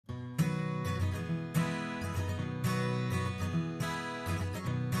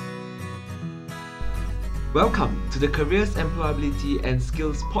Welcome to the Careers, Employability and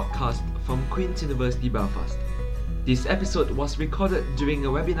Skills podcast from Queen's University Belfast. This episode was recorded during a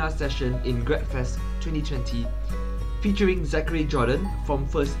webinar session in GradFest 2020 featuring Zachary Jordan from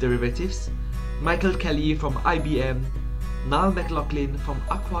First Derivatives, Michael Kelly from IBM, Niall McLaughlin from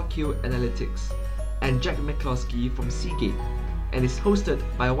AquaQ Analytics, and Jack McCloskey from Seagate, and is hosted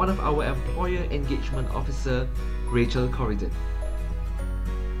by one of our Employer Engagement Officer, Rachel Corrigan.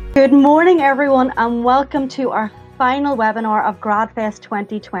 Good morning, everyone, and welcome to our final webinar of GradFest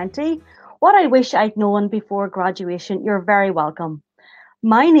 2020. What I wish I'd known before graduation. You're very welcome.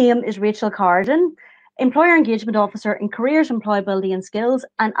 My name is Rachel Corrigan, Employer Engagement Officer in Careers, Employability and Skills,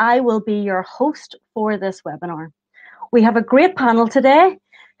 and I will be your host for this webinar. We have a great panel today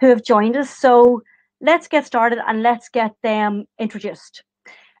who have joined us, so let's get started and let's get them introduced.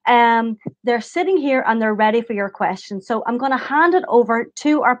 They're sitting here and they're ready for your questions. So I'm going to hand it over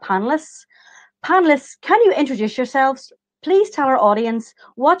to our panelists. Panelists, can you introduce yourselves? Please tell our audience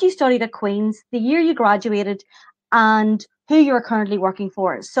what you studied at Queen's, the year you graduated, and who you're currently working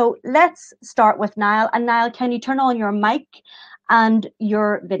for. So let's start with Niall. And Niall, can you turn on your mic and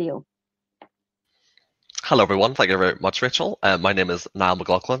your video? Hello everyone, thank you very much Rachel. My name is Niall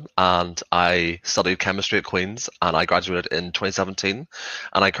McLaughlin and I studied chemistry at Queen's and I graduated in 2017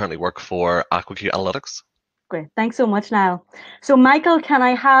 and I currently work for AquaQ Analytics. Great, thanks so much Niall. So Michael, can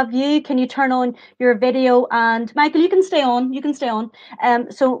I have you, can you turn on your video? And Michael, you can stay on, Niall, you can stay on.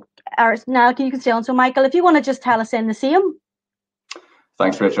 So Michael, if you want to just tell us in the same.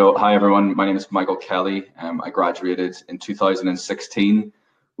 Thanks Rachel. Hi everyone, my name is Michael Kelly. I graduated in 2016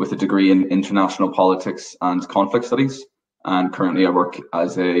 with a degree in international politics and conflict studies, and currently I work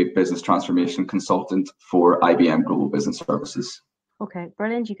as a business transformation consultant for IBM Global Business Services. Okay,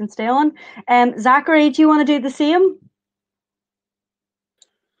 brilliant. You can stay on. Zachary, do you want to do the same?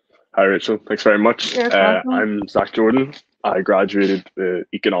 Hi Rachel, thanks very much. I'm Zach Jordan. I graduated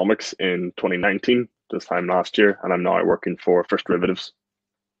economics in 2019, this time last year, and I'm now working for First Derivatives.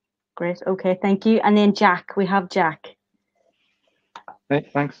 Great, okay, thank you. And then Jack, we have Jack. Hey,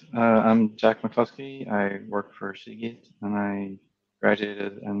 thanks. I'm Jack McCloskey. I work for Seagate and I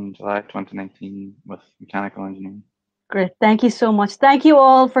graduated in July 2019 with mechanical engineering. Great, thank you so much. Thank you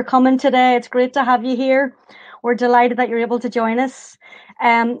all for coming today. It's great to have you here. We're delighted that you're able to join us.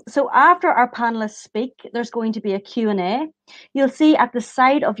 So after our panelists speak, there's going to be a Q&A. You'll see at the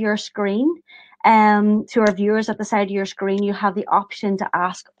side of your screen, to our viewers at the side of your screen, you have the option to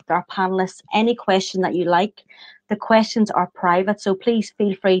ask our panelists any question that you like. The questions are private, so please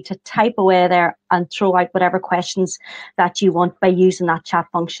feel free to type away there and throw out whatever questions that you want by using that chat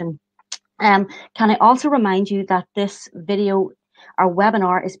function. Can I also remind you that this video, our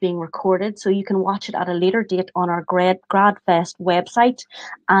webinar, is being recorded, so you can watch it at a later date on our GradFest website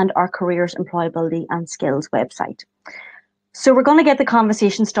and our Careers, Employability and Skills website. So we're going to get the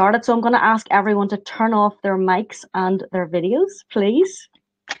conversation started, so I'm going to ask everyone to turn off their mics and their videos, please.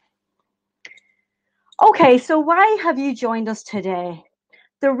 Okay, so why have you joined us today?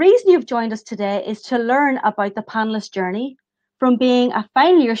 The reason you've joined us today is to learn about the panelist journey from being a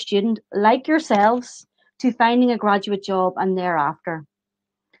final year student like yourselves to finding a graduate job and thereafter.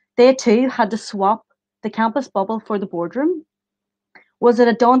 They too had to swap the campus bubble for the boardroom. Was it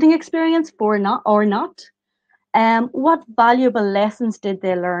a daunting experience or not? What valuable lessons did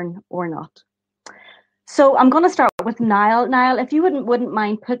they learn or not? So I'm going to start with Niall. Niall, if you wouldn't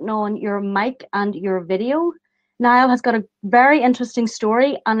mind putting on your mic and your video. Niall has got a very interesting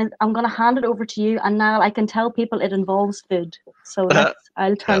story and I'm going to hand it over to you. And Niall, I can tell people it involves food. So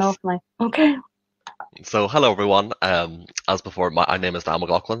I'll turn off my, okay. So hello everyone, as before, my name is Niall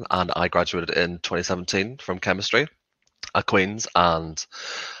McLaughlin and I graduated in 2017 from chemistry at Queen's, and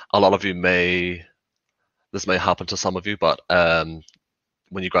a lot of you this may happen to some of you, but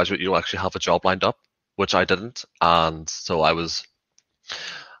when you graduate you don't actually have a job lined up, which I didn't, and so I was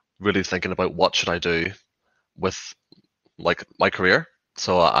really thinking about what should I do with like my career.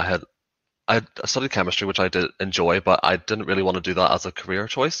 So I studied chemistry, which I did enjoy, but I didn't really want to do that as a career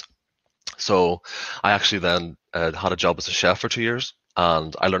choice. So I actually then had a job as a chef for 2 years,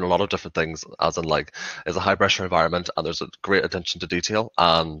 and I learned a lot of different things, as in like it's a high pressure environment and there's a great attention to detail,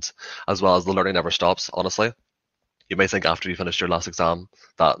 and as well as the learning never stops, honestly. You may think after you finish your last exam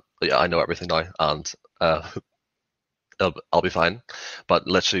that, yeah, I know everything now and I'll be fine, but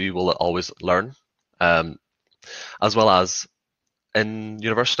literally you will always learn. As well as in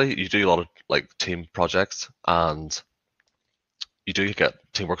university, you do a lot of like team projects and you do get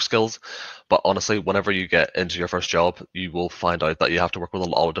teamwork skills, but honestly, whenever you get into your first job, you will find out that you have to work with a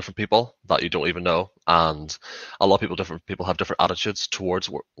lot of different people that you don't even know, and a lot of different people have different attitudes towards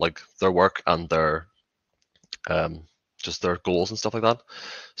like their work and their just their goals and stuff like that.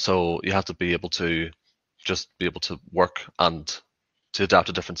 So you have to be able to work and to adapt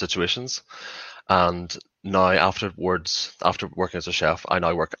to different situations. And now after working as a chef, I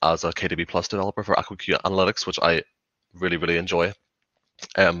now work as a KDB Plus developer for AquaQ Analytics, which I really, really enjoy.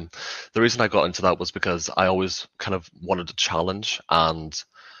 The reason I got into that was because I always kind of wanted a challenge, and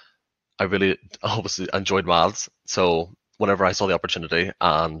I really obviously enjoyed maths. So whenever I saw the opportunity,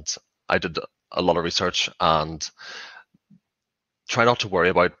 and I did a lot of research, and try not to worry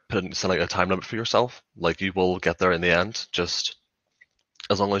about setting a time limit for yourself. Like, you will get there in the end, just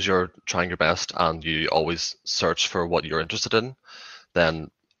as long as you're trying your best and you always search for what you're interested in, then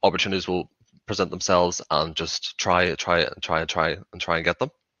opportunities will present themselves, and just try and get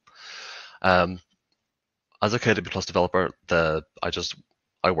them. As a KDB Plus developer,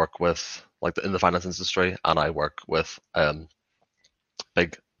 I work with in the finance industry, and I work with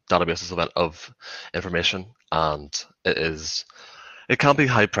big databases of information, and it can be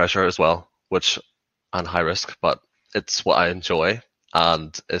high pressure as well, and high risk, but it's what I enjoy,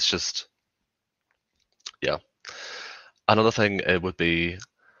 and it's just, yeah. Another thing, it would be,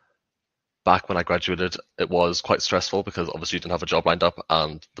 back when I graduated, it was quite stressful because obviously you didn't have a job lined up,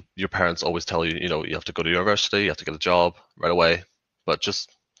 and your parents always tell you, you have to go to university, you have to get a job right away, but just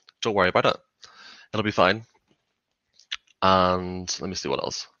don't worry about it. It'll be fine. And let me see what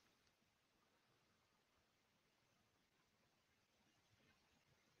else.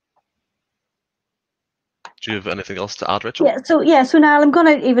 Do you have anything else to add, Rachel? So now I'm going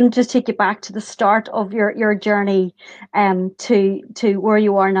to even just take you back to the start of your journey, to where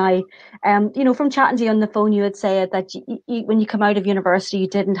you are now. From chatting to you on the phone, you had said that you, when you come out of university, you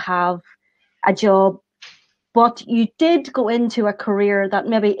didn't have a job, but you did go into a career that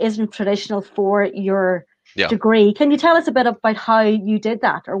maybe isn't traditional for your degree. Can you tell us a bit about how you did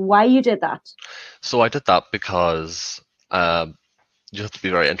that, or why you did that? So I did that because you have to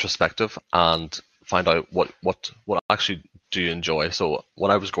be very introspective and find out what actually do you enjoy. So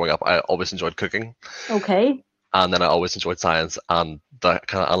when I was growing up, I always enjoyed cooking. Okay. And then I always enjoyed science and the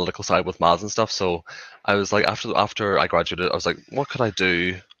kind of analytical side with maths and stuff. So I was like, after I graduated, I was like, what could I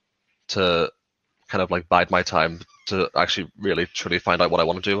do to kind of bide my time to actually really truly find out what I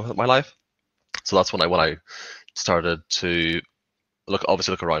want to do with my life? So that's when I started to look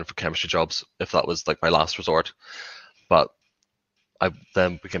around for chemistry jobs, if that was my last resort. But I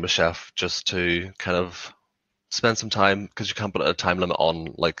then became a chef just to kind of spend some time, because you can't put a time limit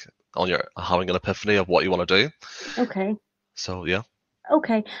on your having an epiphany of what you want to do. Okay. So yeah.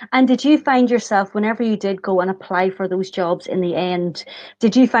 Okay. And did you find yourself, whenever you did go and apply for those jobs in the end,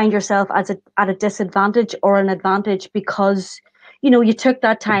 did you find yourself at a disadvantage or an advantage because you took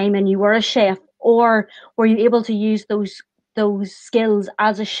that time and you were a chef, or were you able to use those skills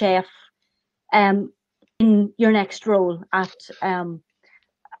as a chef in your next role at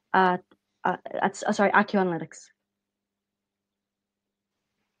AquaQ Analytics?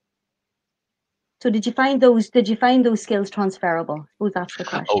 So did you find those skills transferable? Oh, that's the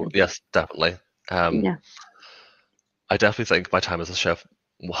question. Oh yes, definitely. Yeah. I definitely think my time as a chef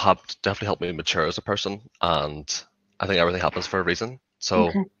will definitely helped me mature as a person, and I think everything happens for a reason.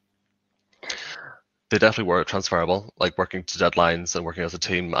 So they definitely were transferable, like working to deadlines and working as a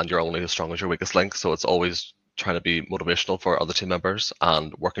team, and you're only as strong as your weakest link. So it's always trying to be motivational for other team members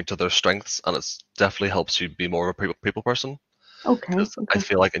and working to their strengths, and it definitely helps you be more of a people person. Okay. I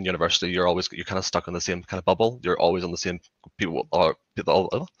feel like in university you're kind of stuck in the same kind of bubble. You're always on the same people, or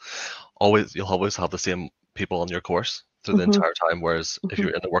you'll always have the same people on your course through the entire time. Whereas if you're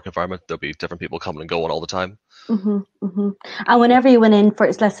in the work environment, there'll be different people coming and going all the time. And whenever you went in for,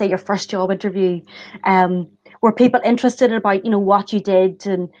 let's say, your first job interview, were people interested about what you did,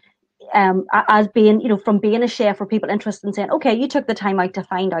 and as being from being a chef, were people interested in saying, okay, you took the time out to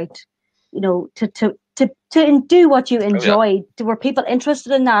find out, to do what you enjoyed? Were people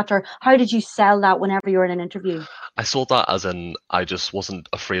interested in that, or how did you sell that whenever you were in an interview? I sold that as in I just wasn't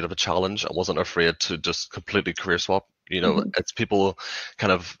afraid of a challenge. I wasn't afraid to just completely career swap. It's people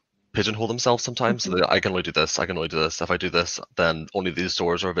kind of pigeonhole themselves sometimes. So that I can only do this. I can only do this. If I do this, then only these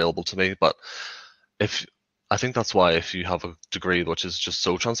doors are available to me. But I think that's why if you have a degree which is just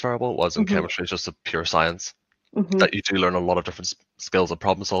so transferable, whereas in chemistry it's just a pure science, that you do learn a lot of different skills of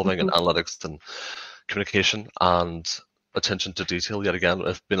problem solving and analytics and communication and attention to detail. Yet again,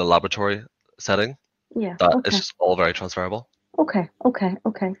 if being a laboratory setting, it's just all very transferable. Okay.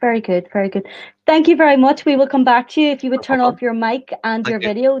 Very good. Thank you very much. We will come back to you. If you would turn off your mic and your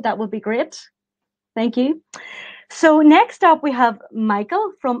video, that would be great. Thank you. So next up, we have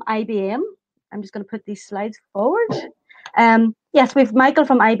Michael from IBM. I'm just going to put these slides forward. Yes, we have Michael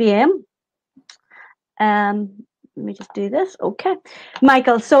from IBM. Let me just do this. Okay,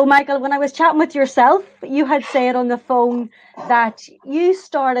 Michael. So Michael, when I was chatting with yourself, you had said on the phone that you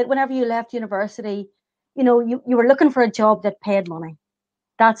started whenever you left university, you were looking for a job that paid money.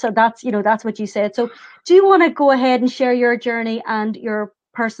 That's what you said. So do you want to go ahead and share your journey and your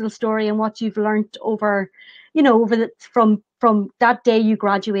personal story and what you've learned over from that day you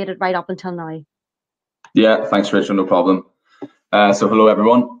graduated right up until now? Yeah, thanks, Rachel. No problem. So hello,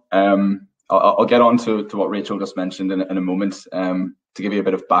 everyone. I'll get on to what Rachel just mentioned in a moment to give you a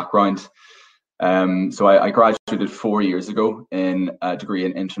bit of background. So I graduated 4 years ago in a degree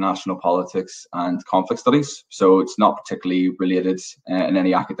in international politics and conflict studies. So it's not particularly related in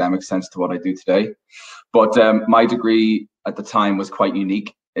any academic sense to what I do today. But my degree at the time was quite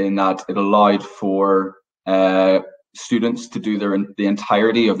unique in that it allowed for students to do the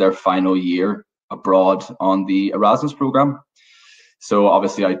entirety of their final year abroad on the Erasmus program. So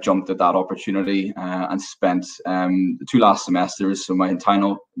obviously I jumped at that opportunity and spent the 2 last semesters, so my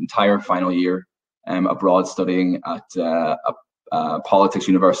entire final year abroad studying at a politics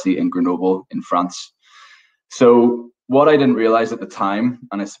university in Grenoble in France. So what I didn't realize at the time,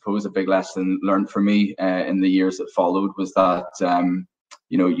 and I suppose a big lesson learned for me in the years that followed, was that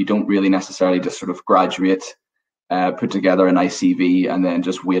you don't really necessarily just sort of graduate, put together a nice CV, and then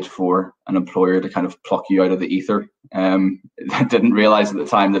just wait for an employer to kind of pluck you out of the ether. I didn't realize at the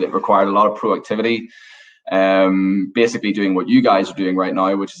time that it required a lot of proactivity, basically doing what you guys are doing right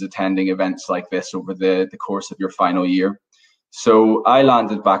now, which is attending events like this over the course of your final year. So I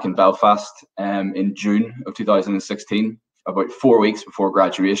landed back in Belfast in June of 2016, about 4 weeks before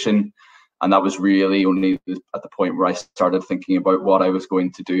graduation. And that was really only at the point where I started thinking about what I was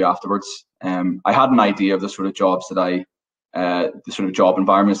going to do afterwards. I had an idea of the sort of jobs that the sort of job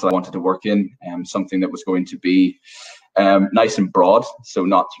environments that I wanted to work in, something that was going to be nice and broad, so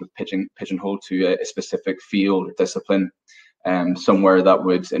not sort of pigeonholed to a specific field or discipline, somewhere that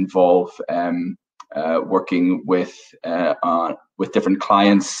would involve working with different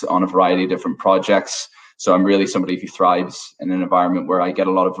clients on a variety of different projects. So I'm really somebody who thrives in an environment where I get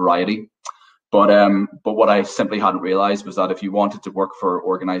a lot of variety. But what I simply hadn't realized was that if you wanted to work for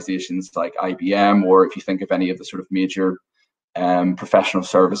organizations like IBM, or if you think of any of the sort of major professional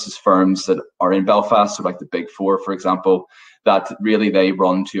services firms that are in Belfast, so like the Big Four, for example, that really they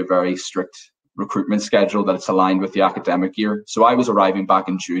run to a very strict recruitment schedule that it's aligned with the academic year. So I was arriving back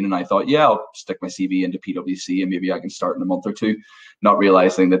in June and I thought, yeah, I'll stick my CV into PwC and maybe I can start in a month or two, not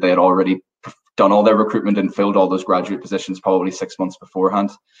realizing that they had already done all their recruitment and filled all those graduate positions probably 6 months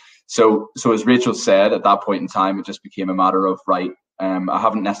beforehand. So as Rachel said, at that point in time, it just became a matter of, right, I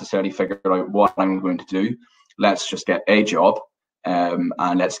haven't necessarily figured out what I'm going to do. Let's just get a job and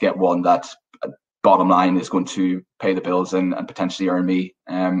let's get one that, bottom line, is going to pay the bills and potentially earn me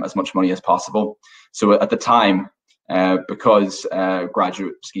as much money as possible. So at the time, because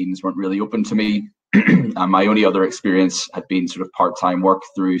graduate schemes weren't really open to me, and my only other experience had been sort of part-time work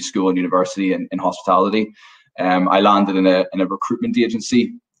through school and university in hospitality, I landed in a recruitment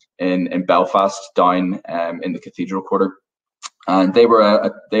agency in Belfast, down in the Cathedral Quarter, and they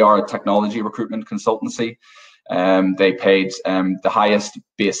are a technology recruitment consultancy. They paid the highest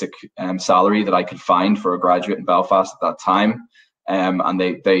basic salary that I could find for a graduate in Belfast at that time, and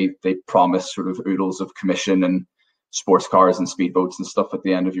they promised sort of oodles of commission and sports cars and speedboats and stuff at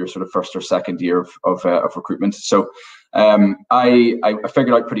the end of your sort of first or second year of recruitment. So I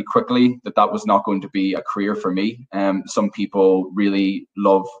figured out pretty quickly that was not going to be a career for me. Some people really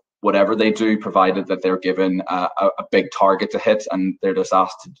love whatever they do, provided that they're given a big target to hit and they're just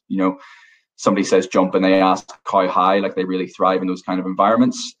asked to, somebody says jump and they ask how high, like they really thrive in those kind of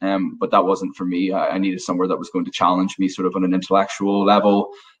environments. But that wasn't for me. I needed somewhere that was going to challenge me sort of on an intellectual level,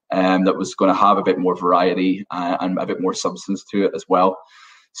 that was going to have a bit more variety and a bit more substance to it as well.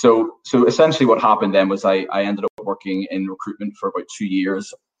 So essentially what happened then was I ended up working in recruitment for about 2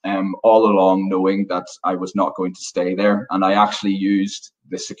 years, all along knowing that I was not going to stay there. And I actually used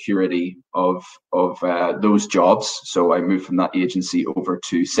the security of those jobs. So I moved from that agency over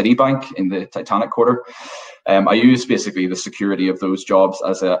to Citibank in the Titanic Quarter. I used basically the security of those jobs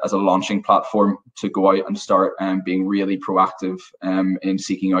as a launching platform to go out and start being really proactive in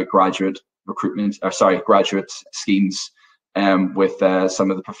seeking out graduate schemes with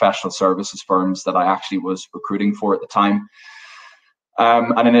some of the professional services firms that I actually was recruiting for at the time.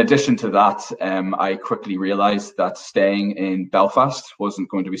 And in addition to that, I quickly realized that staying in Belfast wasn't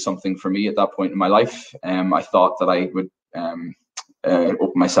going to be something for me at that point in my life. I thought that I would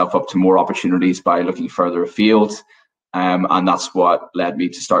open myself up to more opportunities by looking further afield. And that's what led me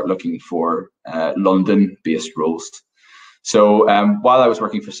to start looking for London-based roles. So while I was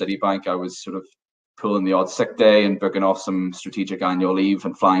working for Citibank, I was sort of pulling the odd sick day and booking off some strategic annual leave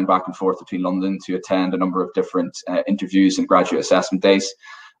and flying back and forth between London to attend a number of different interviews and graduate assessment days.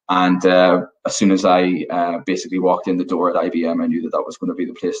 And as soon as I basically walked in the door at IBM, I knew that was going to be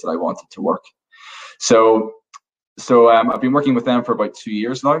the place that I wanted to work. So I've been working with them for about 2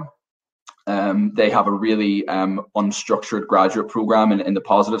 years now. They have a really unstructured graduate program in the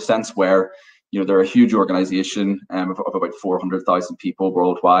positive sense, where they're a huge organization of about 400,000 people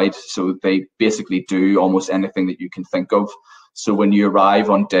worldwide. So they basically do almost anything that you can think of. So when you arrive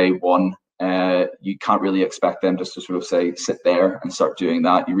on day one, you can't really expect them just to sort of say, sit there and start doing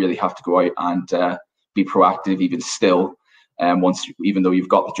that. You really have to go out and be proactive even still, even though you've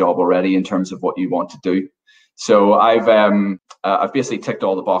got the job already in terms of what you want to do. So I've basically ticked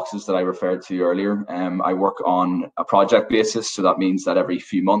all the boxes that I referred to earlier. I work on a project basis, so that means that every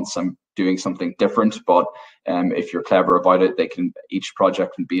few months I'm doing something different. But if you're clever about it, each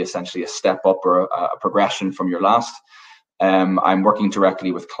project can be essentially a step up or a progression from your last. I'm working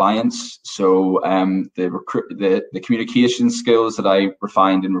directly with clients, so the communication skills that I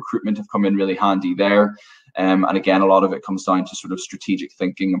refined in recruitment have come in really handy there. And again, a lot of it comes down to sort of strategic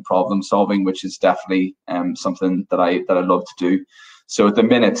thinking and problem solving, which is definitely something that I love to do. So at the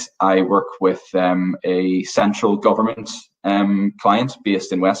minute, I work with a central government client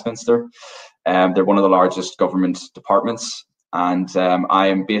based in Westminster. They're one of the largest government departments, and I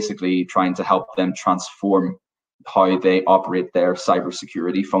am basically trying to help them transform how they operate their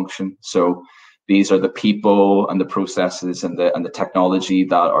cybersecurity function. So these are the people and the processes and the technology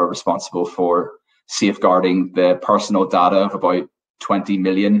that are responsible for safeguarding the personal data of about 20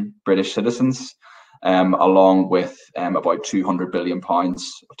 million British citizens, along with about £200 billion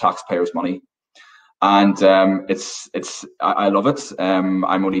of taxpayers' money. And I love it. I'm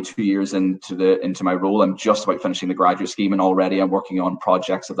only 2 years into my role. I'm just about finishing the graduate scheme, and already I'm working on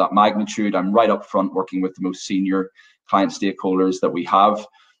projects of that magnitude. I'm right up front working with the most senior client stakeholders that we have.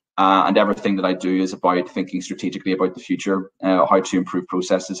 And everything that I do is about thinking strategically about the future, how to improve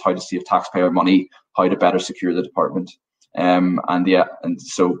processes, how to save taxpayer money, how to better secure the department. And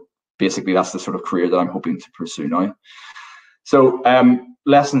so basically that's the sort of career that I'm hoping to pursue now. So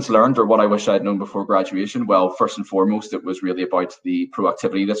lessons learned, or what I wish I'd known before graduation. Well, first and foremost, it was really about the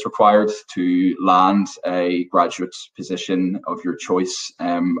proactivity that's required to land a graduate position of your choice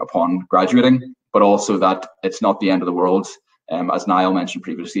upon graduating, but also that it's not the end of the world. As Niall mentioned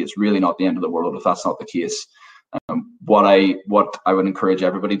previously, it's really not the end of the world if that's not the case. What I would encourage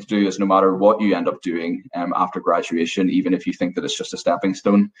everybody to do is, no matter what you end up doing after graduation, even if you think that it's just a stepping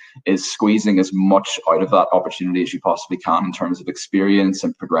stone, is squeezing as much out of that opportunity as you possibly can in terms of experience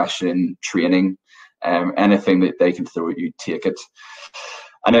and progression, training, anything that they can throw at you, take it.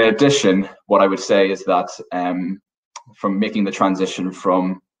 And in addition, what I would say is that from making the transition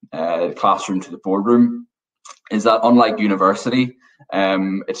from the classroom to the boardroom, is that unlike university,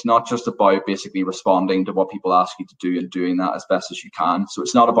 it's not just about basically responding to what people ask you to do and doing that as best as you can. So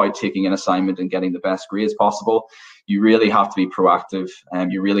it's not about taking an assignment and getting the best grades possible. You really have to be proactive, and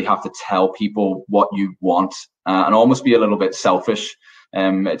you really have to tell people what you want, and almost be a little bit selfish.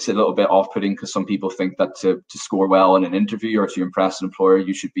 It's a little bit off-putting because some people think that to score well in an interview or to impress an employer,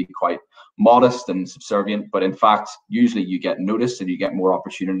 you should be quite modest and subservient. But in fact, usually you get noticed and you get more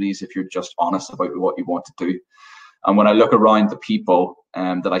opportunities if you're just honest about what you want to do. And when I look around the people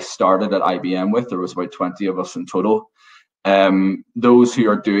that I started at IBM with, there was about 20 of us in total. Those who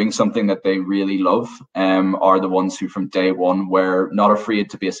are doing something that they really love are the ones who from day one were not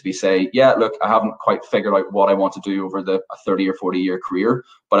afraid to basically say, yeah, look, I haven't quite figured out what I want to do over a 30 or 40 year career,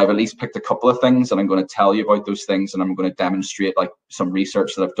 but I've at least picked a couple of things, and I'm going to tell you about those things, and I'm going to demonstrate like some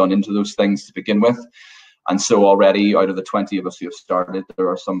research that I've done into those things to begin with. And so already out of the 20 of us who have started, there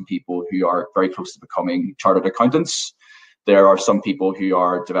are some people who are very close to becoming chartered accountants. There are some people who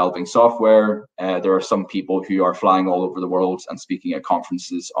are developing software. There are some people who are flying all over the world and speaking at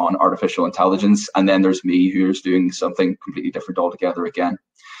conferences on artificial intelligence. And then there's me, who's doing something completely different altogether again.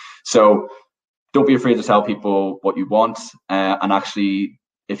 So don't be afraid to tell people what you want. And actually,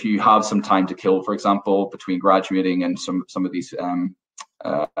 if you have some time to kill, for example, between graduating and some of these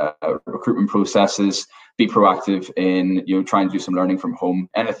recruitment processes, be proactive in trying to do some learning from home.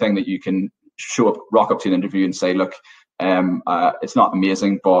 Anything that you can rock up to an interview and say, look, it's not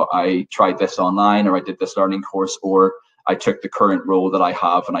amazing, but I tried this online, or I did this learning course, or I took the current role that I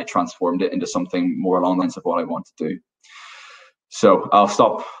have and I transformed it into something more along the lines of what I want to do. So I'll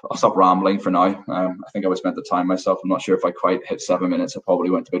stop rambling for now. I think I was meant to time myself. I'm not sure if I quite hit 7 minutes. I probably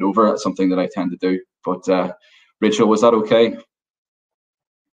went a bit over. It's something that I tend to do. But Rachel, was that okay?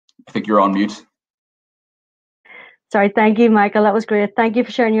 I think you're on mute. Sorry, thank you, Michael. That was great. Thank you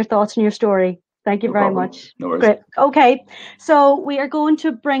for sharing your thoughts and your story. Thank you No very problem. much. No worries. Great. Okay, so we are going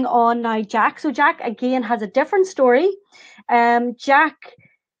to bring on now Jack. So Jack again has a different story. Jack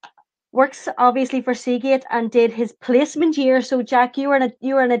works obviously for Seagate and did his placement year. So Jack, you were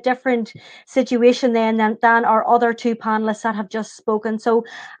in a different situation then than our other two panelists that have just spoken. So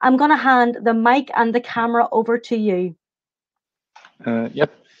I'm going to hand the mic and the camera over to you.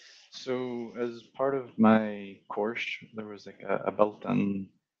 Yep. So as part of my course, there was like a built-in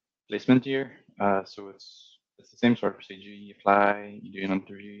placement year. So it's the same sort of procedure. You apply, you do an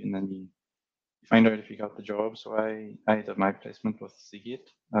interview, and then you find out if you got the job. So I did my placement with Seagate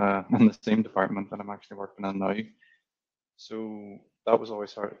in the same department that I'm actually working in now. So that was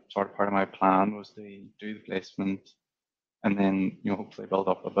always sort of part of my plan, was to do the placement and then hopefully build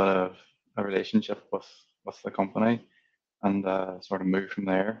up a bit of a relationship with the company and sort of move from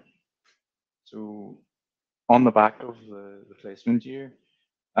there. So on the back of the placement year,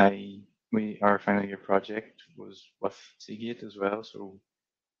 our final year project was with Seagate as well. So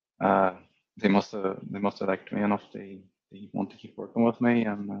they must have liked me enough. They want to keep working with me,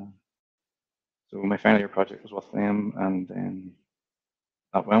 and so my final year project was with them, and then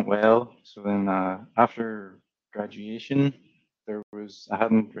that went well. So then after graduation, I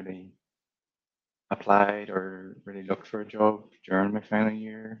hadn't really applied or really looked for a job during my final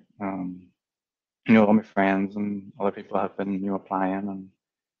year. All my friends and other people have been applying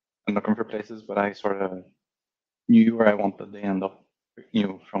and looking for places, but I sort of knew where I wanted to end up.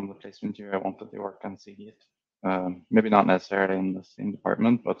 From the placement year, I wanted to work on Seagate. Maybe not necessarily in the same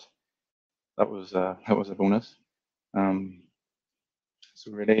department, but that was a bonus.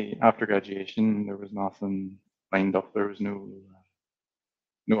 So really, after graduation, there was nothing lined up. There was no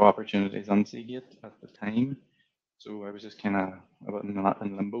opportunities on Seagate at the time. So I was just kind of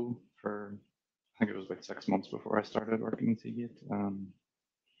in limbo for, I think it was like 6 months before I started working in Seagate.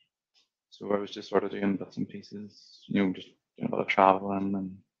 So I was just sort of doing bits and pieces, just doing a lot of traveling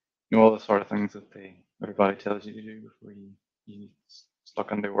and all the sort of things that everybody tells you to do before you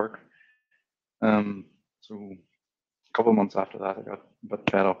stuck into work. So a couple of months after that, I got a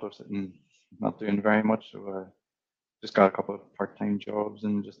bit fed up of sitting, not doing very much. So I just got a couple of part-time jobs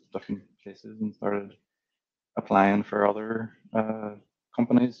in just different places and started applying for other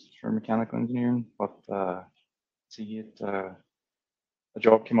companies for mechanical engineering. But Seagate, a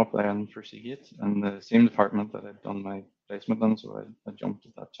job came up then for Seagate in the same department that I'd done my placement in, so I jumped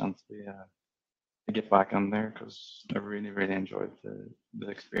at that chance to get back in there because I really, really enjoyed the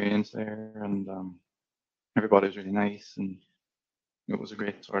experience there, and everybody was really nice, and it was a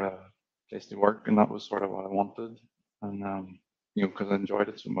great sort of place to work, and that was sort of what I wanted. And because I enjoyed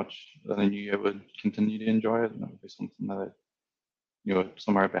it so much that I knew I would continue to enjoy it, and it would be something that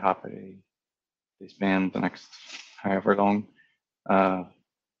somewhere I'd be happy to spend the next however long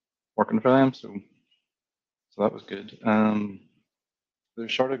working for them. So that was good.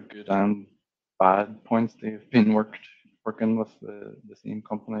 There's sort of good and bad points. They've been working with the same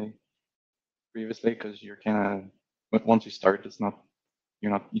company previously, because you're kind of, once you start, you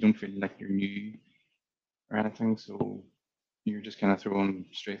don't feel like you're new or anything, so you're just kind of thrown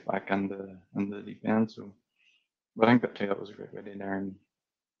straight back in the deep end. So, but I think that was a great way to learn,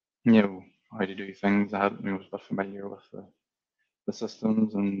 how to do things. I was a bit familiar with the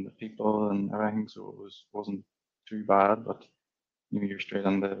systems and the people and everything, so it wasn't too bad. But you're straight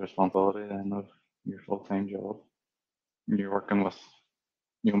into the responsibility then of your full-time job. You're working with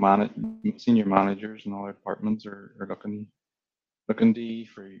senior managers and all their departments are looking to you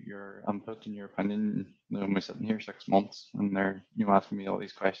for your input and your opinion. I'm sitting here 6 months and they're asking me all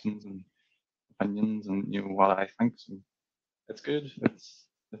these questions and opinions and what I think. So it's good. It's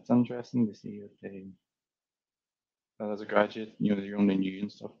interesting to see that as a graduate, you're only new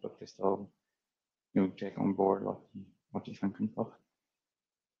and stuff, but they still take on board what you think and stuff.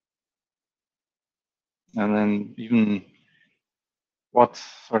 And then even what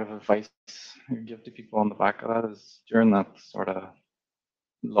sort of advice you give to people on the back of that is, during that sort of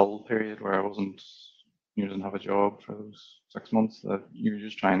lull period where I didn't have a job for those 6 months, that you're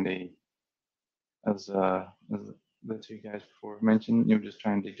just trying to, as the two guys before mentioned, just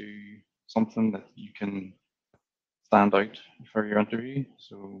trying to do something that you can stand out for your interview.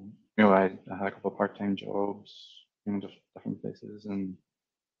 So I had a couple of part-time jobs in just different places, and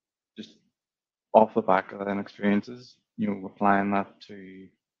just off the back of them experiences, applying that to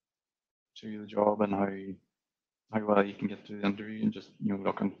the job and how well you can get through the interview, and just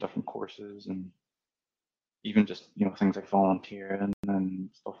looking at different courses and even just things like volunteering and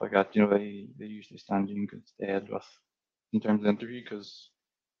stuff like that. They usually stand you in good stead with in terms of the interview, because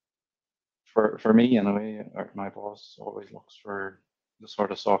for me anyway, my boss always looks for the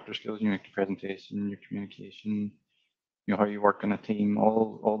sort of softer skills, your presentation, your communication, how you work in a team,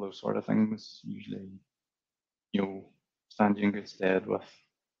 all those sort of things usually, stand you in good stead with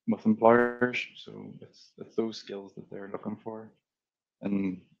employers. So it's those skills that they're looking for,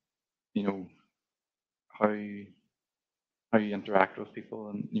 and how you interact with people,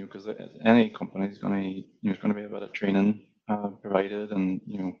 and because any company is going to there's going to be a bit of training provided, and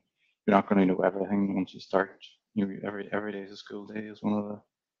you're not going to know everything once you start. Every day is a school day is one of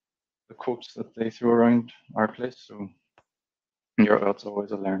the quotes that they throw around our place. So it's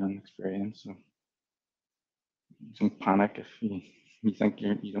always a learning experience. So don't panic if you think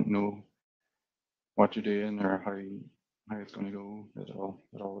you don't know what you're doing or how it's going to go. It'll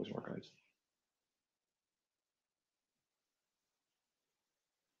always work out.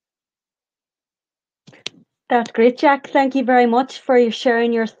 That's great, Jack. Thank you very much for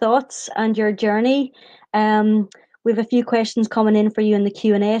sharing your thoughts and your journey. We have a few questions coming in for you in the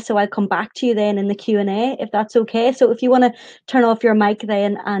Q&A, so I'll come back to you then in the Q&A if that's okay. So if you want to turn off your mic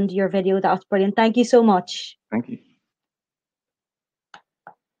then and your video, that's brilliant. Thank you so much. Thank you.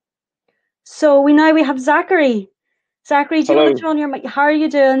 So we have Zachary. Zachary, do you want to turn on your mic? How are you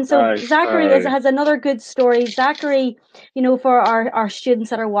doing? So Hi. Zachary has another good story. Zachary, for our students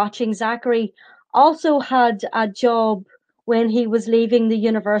that are watching, Zachary also had a job when he was leaving the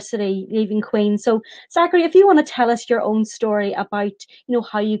university, leaving Queen's. So Zachary, if you want to tell us your own story about,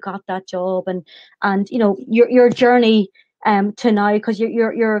 how you got that job and your journey to now, because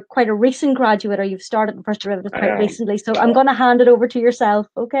you're quite a recent graduate, or you've started the First Derivative quite recently. So I'm going to hand it over to yourself,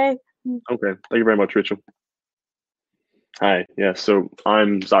 okay? Okay, thank you very much, Rachel. Hi, yeah, so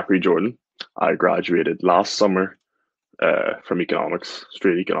I'm Zachary Jordan. I graduated last summer from economics,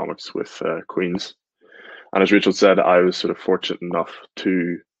 straight economics with Queen's. And as Rachel said, I was sort of fortunate enough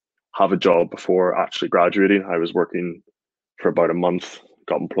to have a job before actually graduating. I was working for about a month,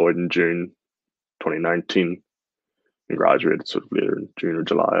 got employed in June 2019, and graduated sort of later in June or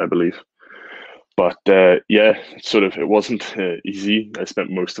July, I believe. But it wasn't easy. I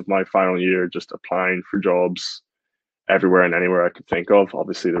spent most of my final year just applying for jobs everywhere and anywhere I could think of.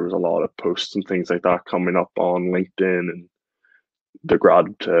 Obviously, there was a lot of posts and things like that coming up on LinkedIn and the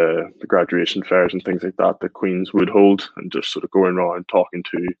graduation fairs and things like that Queen's would hold, and just sort of going around talking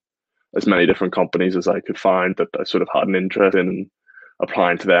to as many different companies as I could find that I sort of had an interest in,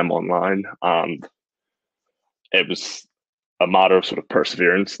 applying to them online. And it was a matter of sort of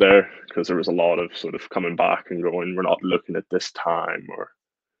perseverance there, because there was a lot of sort of coming back and going, we're not looking at this time or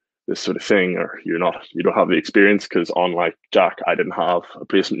this sort of thing, or you don't have the experience, because unlike Jack, I didn't have a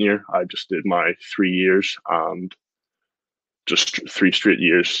placement year. I just did my 3 years and just 3 straight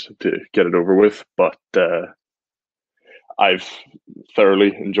years to get it over with. But I've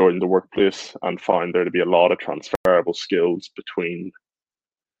thoroughly enjoyed the workplace and found there to be a lot of transferable skills between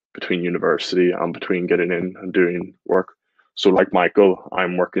university and between getting in and doing work. So like Michael,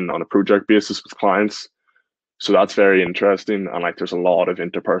 I'm working on a project basis with clients. So that's very interesting. And there's a lot of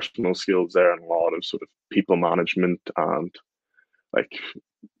interpersonal skills there and a lot of sort of people management. And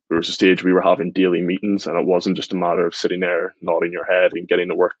there was a stage we were having daily meetings, and it wasn't just a matter of sitting there nodding your head and getting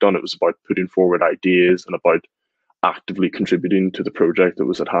the work done. It was about putting forward ideas and about actively contributing to the project that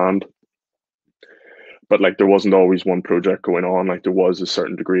was at hand. But there wasn't always one project going on. There was a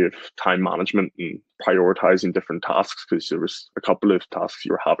certain degree of time management and prioritizing different tasks, because there was a couple of tasks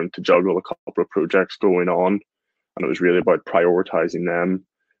you were having to juggle, a couple of projects going on, and it was really about prioritizing them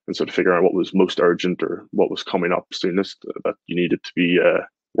and sort of figuring out what was most urgent or what was coming up soonest that you needed to be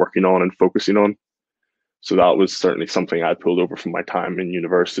working on and focusing on. So that was certainly something I pulled over from my time in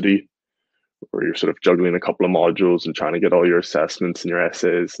university, where you're sort of juggling a couple of modules and trying to get all your assessments and your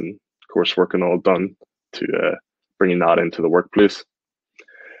essays and coursework and all done, to bringing that into the workplace.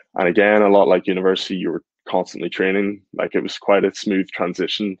 And again, a lot like university, you were constantly training. It was quite a smooth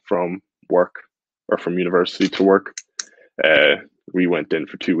transition from work, or from university to work. We went in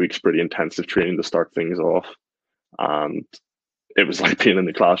for 2 weeks, pretty intensive training to start things off. And it was like being in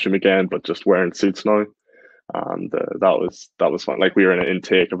the classroom again, but just wearing suits now. And that was fun. We were in an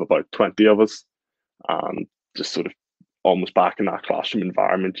intake of about 20 of us, and just sort of almost back in that classroom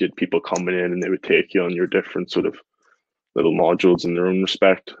environment. You had people coming in and they would take you on your different sort of little modules in their own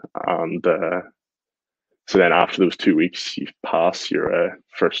respect. And so then after those 2 weeks, you pass your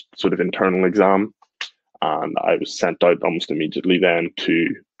first sort of internal exam. And I was sent out almost immediately then to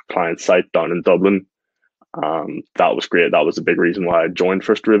client site down in Dublin. That was great. That was a big reason why I joined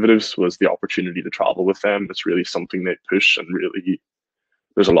First Derivatives, was the opportunity to travel with them. It's really something they push, and really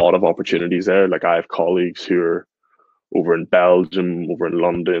there's a lot of opportunities there. I have colleagues who are over in Belgium, over in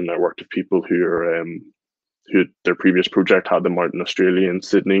London. I worked with people who are who their previous project had them out in Australia and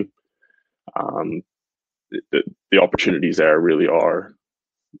Sydney. The opportunities there really are,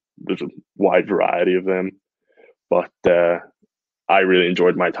 there's a wide variety of them, but I really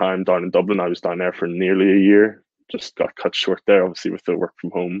enjoyed my time down in Dublin. I was down there for nearly a year, just got cut short there, obviously with the work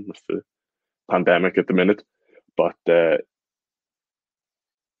from home, with the pandemic at the minute. But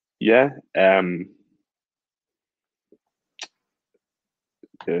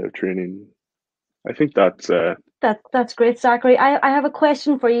training. I think that's great, Zachary. I have a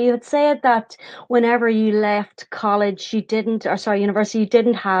question for you. You had said that whenever you left college, university, you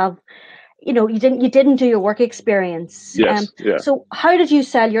didn't have, you didn't do your work experience. Yes. Yeah. So how did you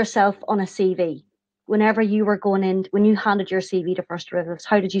sell yourself on a CV? Whenever you were going in, when you handed your CV to First Derivatives,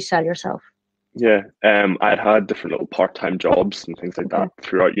 how did you sell yourself? Yeah, I'd had different little part-time jobs and things like that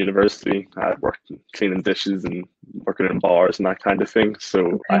throughout university. I had worked cleaning dishes and working in bars and that kind of thing.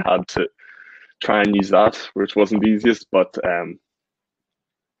 So I had to try and use that, which wasn't the easiest, but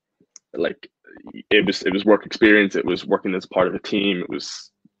it was work experience. It was working as part of a team. It was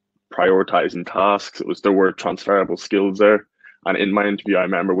prioritizing tasks. There were transferable skills there. And in my interview, I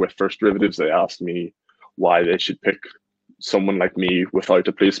remember with First Derivatives, they asked me why they should pick someone like me without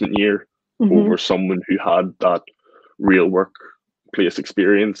a placement year over someone who had that real workplace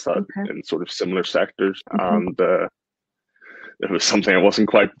experience in sort of similar sectors. And it was something I wasn't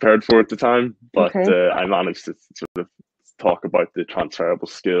quite prepared for at the time, but I managed to sort of talk about the transferable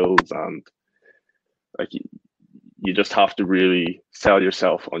skills, and like you just have to really sell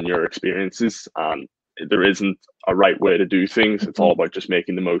yourself on your experiences, and there isn't a right way to do things. It's all about just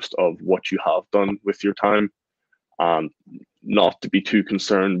making the most of what you have done with your time, and not to be too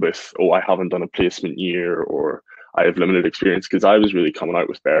concerned with, oh, I haven't done a placement year or I have limited experience, because I was really coming out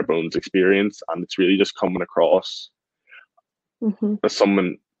with bare bones experience, and it's really just coming across as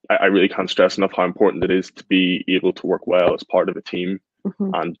someone. I really can't stress enough how important it is to be able to work well as part of a team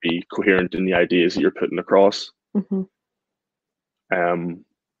and be coherent in the ideas that you're putting across. But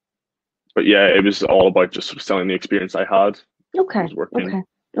yeah, it was all about just sort of selling the experience I had. Okay,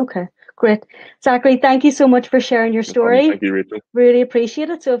 great. Zachary, thank you so much for sharing your story. Thank you, Rachel. Really appreciate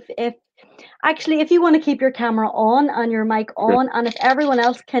it. So if you want to keep your camera on and your mic on, and if everyone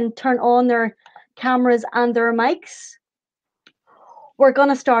else can turn on their cameras and their mics, we're going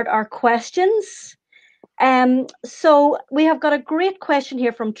to start our questions. So we have got a great question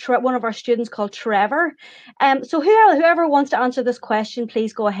here from one of our students called Trevor. So whoever wants to answer this question,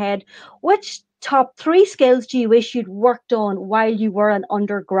 please go ahead. Which top 3 skills do you wish you'd worked on while you were an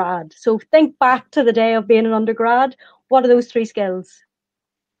undergrad? So think back to the day of being an undergrad. What are those 3 skills?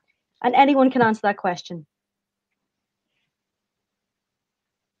 And anyone can answer that question.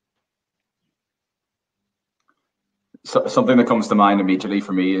 So, something that comes to mind immediately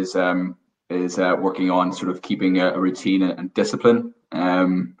for me is working on sort of keeping a routine and discipline.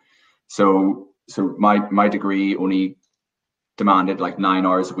 So my degree only demanded like 9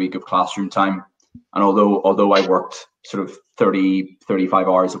 hours a week of classroom time, and although I worked sort of 35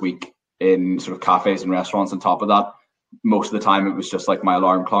 hours a week in sort of cafes and restaurants on top of that, most of the time it was just like my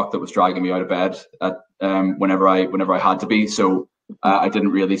alarm clock that was dragging me out of bed at whenever I had to be. So I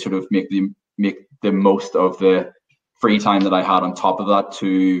didn't really sort of make the most of the free time that I had on top of that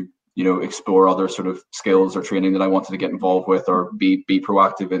to explore other sort of skills or training that I wanted to get involved with, or be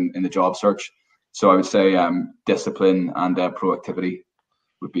proactive in the job search. So I would say discipline and proactivity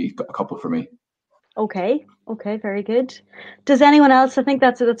would be a couple for me. Okay, very good. Does anyone else? I think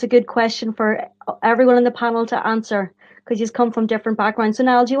that's a good question for everyone in the panel to answer, because you've come from different backgrounds. So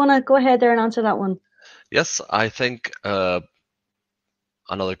Niall, do you want to go ahead there and answer that one? Yes, I think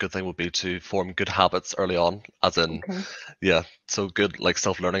another good thing would be to form good habits early on, as in, so good like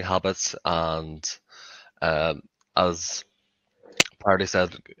self-learning habits, and as Parody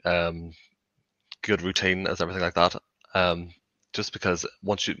said, good routine as everything like that. Just because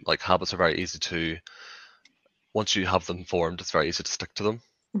once you habits are very easy to, once you have them formed, it's very easy to stick to them.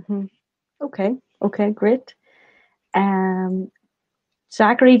 Okay, great.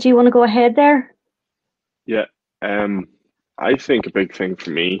 Zachary, do you want to go ahead there? Yeah. I think a big thing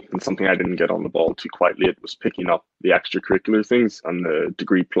for me, and something I didn't get on the ball too quite late, was picking up the extracurricular things and the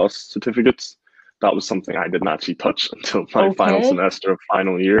Degree Plus certificates. That was something I didn't actually touch until my final semester of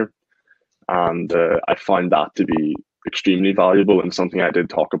final year. And I find that to be extremely valuable and something I did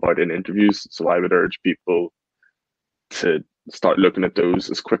talk about in interviews. So I would urge people to start looking at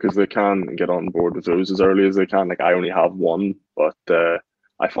those as quick as they can and get on board with those as early as they can. Like, I only have one, but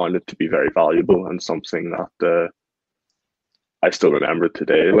I find it to be very valuable and something that I still remember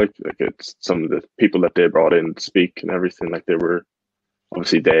today. Like it's some of the people that they brought in to speak and everything, like they were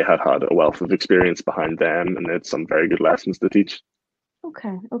obviously they had a wealth of experience behind them, and they had some very good lessons to teach.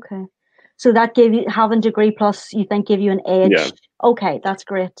 Okay, okay. So that gave you, having degree plus, you think, gave you an edge? Yeah. Okay, that's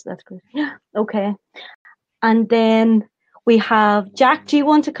great. That's great. Yeah. Okay. And then we have Jack. Do you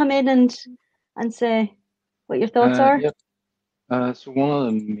want to come in and say what your thoughts are? Yep. So one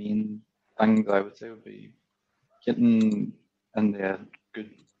of the main things I would say would be getting in the good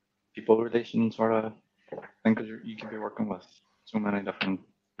people relations sort of thing, because you could be working with so many different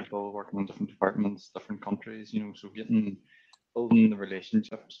people, working in different departments, different countries, you know, so building the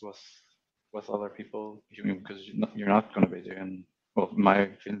relationships with other people, you know, because you're not going to be doing, well, in my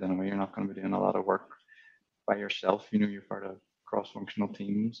field anyway, you're not going to be doing a lot of work by yourself, you know, you're part of cross-functional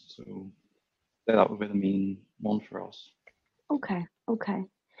teams, so that would be the main one for us. Okay, okay.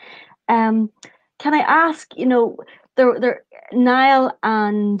 Can I ask, you know, Niall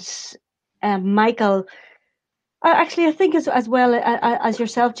and Michael, actually, I think as well as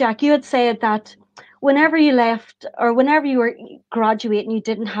yourself, Jack, you had said that whenever you left or whenever you were graduating, you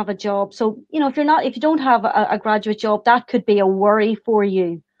didn't have a job. So, you know, if you don't have a graduate job, that could be a worry for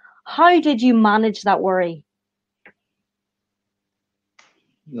you. How did you manage that worry?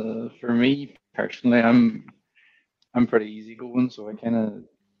 For me personally, I'm pretty easygoing, so I kind of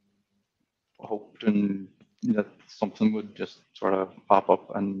hoped that something would just sort of pop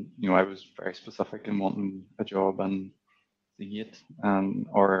up, and you know, I was very specific in wanting a job in the Gate,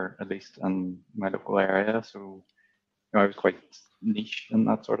 or at least in my local area. So you know, I was quite niche in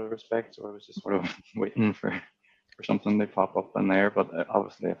that sort of respect. So I was just sort of waiting for something to pop up in there. But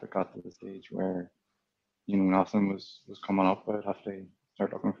obviously, if it got to the stage where you know nothing was coming up, I'd have to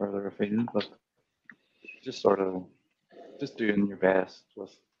start looking further afield. But just sort of just doing your best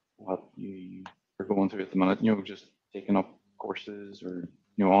with what you are going through at the minute. You know, just taking up courses or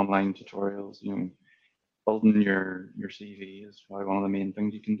you know online tutorials. You know, building your CV is probably one of the main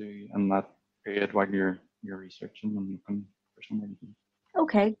things you can do in that period while you're researching and looking for somewhere to be.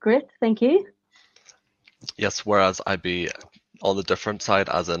 Okay, great, thank you. Yes, whereas I'd be on the different side,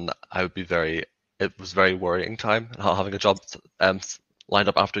 as in it was very worrying time not having a job lined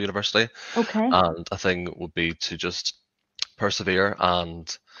up after university. Okay. And a thing would be to just persevere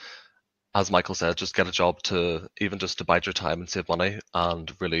and, as Michael said, just get a job to even just to bide your time and save money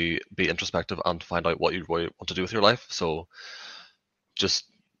and really be introspective and find out what you really want to do with your life. So just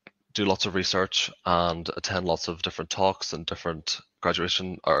do lots of research and attend lots of different talks and different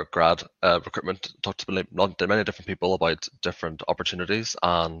graduation or grad recruitment, talk to many different people about different opportunities,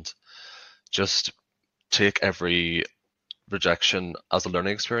 and just take every rejection as a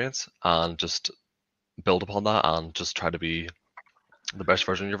learning experience and just build upon that and just try to be the best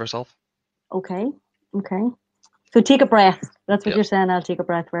version of yourself. Okay, okay. So take a breath. That's what you're saying. I'll take a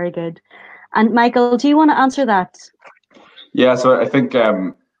breath. Very good. And Michael, do you want to answer that? Yeah, so I think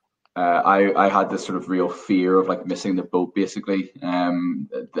I had this sort of real fear of like missing the boat, basically.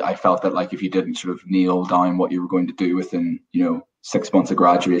 I felt that like if you didn't sort of nail down what you were going to do within, 6 months of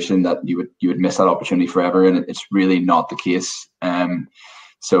graduation, that you would miss that opportunity forever, and it's really not the case.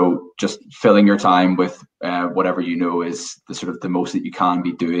 So just filling your time with whatever is the sort of the most that you can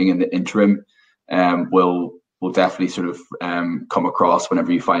be doing in the interim will definitely sort of come across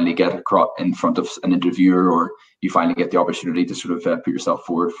whenever you finally get in front of an interviewer, or you finally get the opportunity to sort of put yourself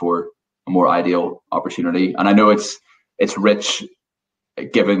forward for a more ideal opportunity. And I know it's rich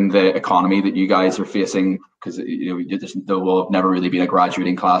given the economy that you guys are facing, because there will have never really been a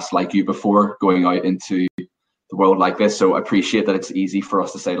graduating class like you before going out into the world like this. So I appreciate that it's easy for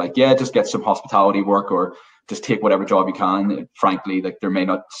us to say like, yeah, just get some hospitality work or just take whatever job you can. Frankly, like there may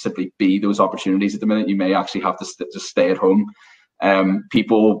not simply be those opportunities at the minute. You may actually have to just stay at home.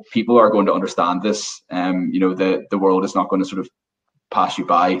 People are going to understand this. The world is not going to sort of pass you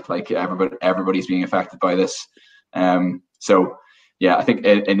by. Like everybody's being affected by this. So yeah, I think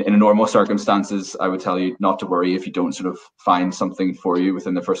in normal circumstances, I would tell you not to worry if you don't sort of find something for you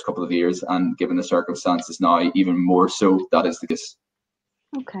within the first couple of years. And given the circumstances now, even more so, that is the case.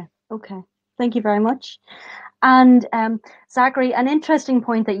 Okay. Thank you very much. And Zachary, an interesting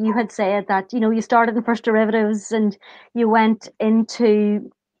point that you had said that, you started in First Derivatives and you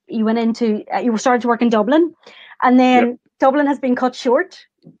started to work in Dublin, and then Dublin has been cut short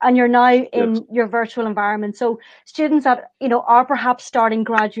and you're now in your virtual environment. So students that, are perhaps starting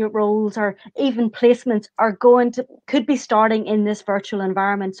graduate roles or even placements could be starting in this virtual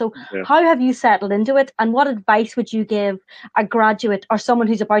environment. So how have you settled into it, and what advice would you give a graduate or someone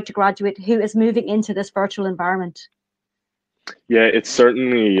who's about to graduate who is moving into this virtual environment? Yeah, it's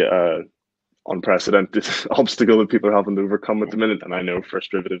certainly unprecedented obstacle that people are having to overcome at the minute. And I know First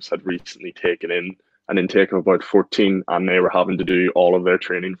Derivatives had recently taken in an intake of about 14, and they were having to do all of their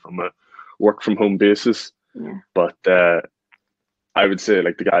training from a work from home basis. Yeah. But I would say,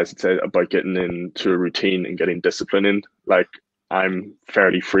 like the guys had said about getting into a routine and getting discipline in, like I'm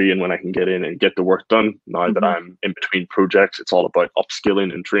fairly free, and when I can get in and get the work done, now that I'm in between projects, it's all about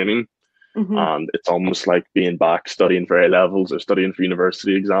upskilling and training. And it's almost like being back studying for A levels or studying for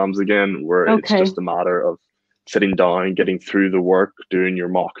university exams again, where it's just a matter of sitting down, getting through the work, doing your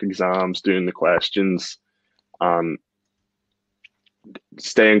mock exams, doing the questions,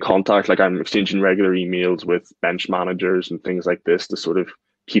 stay in contact. Like I'm exchanging regular emails with bench managers and things like this to sort of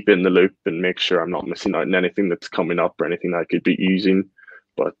keep in the loop and make sure I'm not missing out on anything that's coming up or anything that I could be using.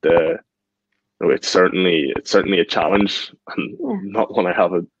 But it's certainly a challenge, and not one I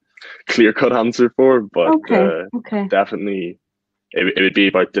have a clear-cut answer for, but definitely it would be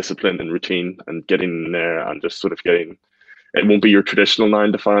about discipline and routine and getting in there and just sort of getting, it won't be your traditional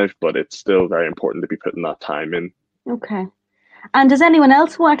 9 to 5, but it's still very important to be putting that time in. Okay. And does anyone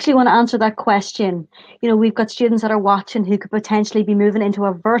else who actually want to answer that question? You know, we've got students that are watching who could potentially be moving into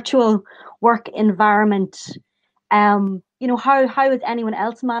a virtual work environment. You know, how is anyone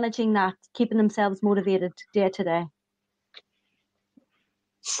else managing that, keeping themselves motivated day to day?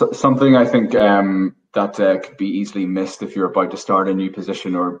 So, something I think that could be easily missed if you're about to start a new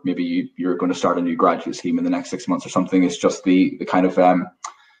position, or maybe you're going to start a new graduate scheme in the next 6 months or something, is just the kind of the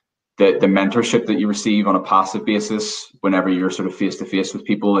mentorship that you receive on a passive basis whenever you're sort of face to face with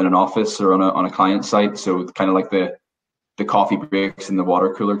people in an office or on a client site. So kind of like the coffee breaks and the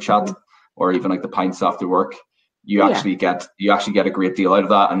water cooler chat, or even like the pints after work. You actually get a great deal out of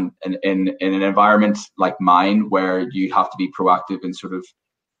that, and in an environment like mine where you have to be proactive in sort of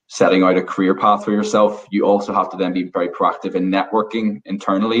setting out a career path for yourself, you also have to then be very proactive in networking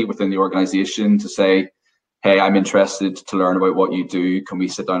internally within the organization to say, hey, I'm interested to learn about what you do. Can we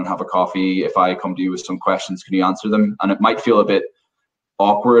sit down and have a coffee? If I come to you with some questions, can you answer them? And it might feel a bit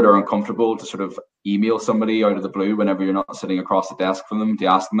awkward or uncomfortable to sort of email somebody out of the blue whenever you're not sitting across the desk from them to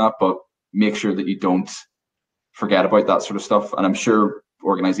ask them that, but make sure that you don't forget about that sort of stuff. And I'm sure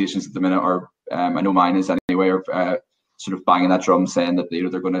organizations at the minute are, I know mine is anyway, are sort of banging that drum saying that they're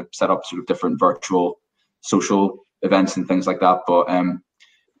going to set up sort of different virtual social events and things like that. But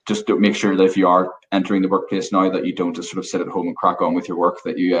just to make sure that if you are entering the workplace now, that you don't just sort of sit at home and crack on with your work,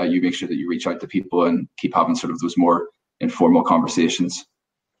 that you make sure that you reach out to people and keep having sort of those more informal conversations.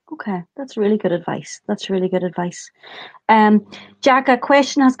 Okay, that's really good advice. Jack, a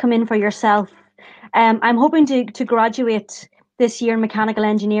question has come in for yourself. I'm hoping to graduate this year in mechanical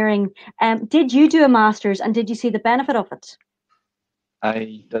engineering. Did you do a master's, and did you see the benefit of it?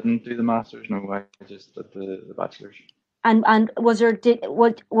 I didn't do the master's. No, I just did the bachelor's. And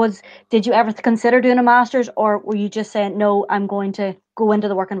did you ever consider doing a master's, or were you just saying no, I'm going to go into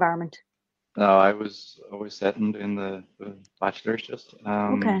the work environment? No, I was always set on doing the bachelor's. Just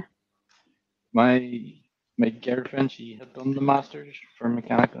okay. My girlfriend, she had done the master's for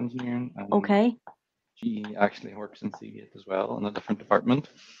mechanical engineering. And okay. She actually works in Seagate as well in a different department.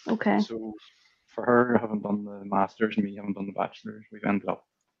 Okay. So for her having done the master's and me having done the bachelor's, we've ended up,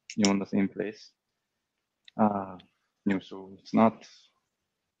 in the same place. So it's not,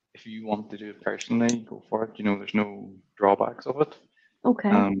 if you want to do it personally, go for it. There's no drawbacks of it.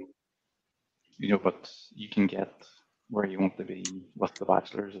 Okay. But you can get where you want to be with the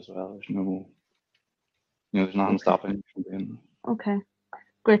bachelor's as well. There's nothing stopping you from doing it. Okay.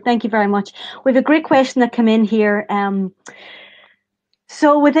 Great, thank you very much. We have a great question that came in here.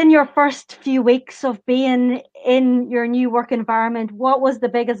 So within your first few weeks of being in your new work environment, what was the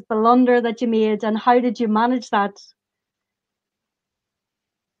biggest blunder that you made, and how did you manage that?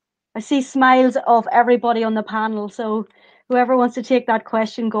 I see smiles of everybody on the panel, so whoever wants to take that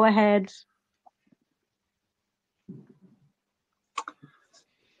question, go ahead.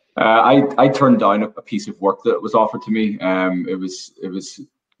 I turned down a piece of work that was offered to me.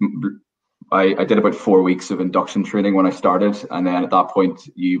 I did about 4 weeks of induction training when I started, and then at that point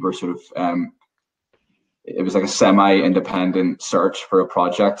you were sort of it was like a semi-independent search for a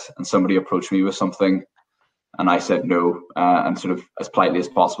project, and somebody approached me with something, and I said no, and sort of as politely as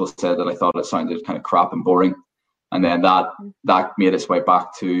possible said that I thought it sounded kind of crap and boring, and then that made its way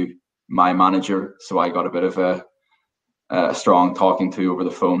back to my manager, so I got a bit of a strong talking to over the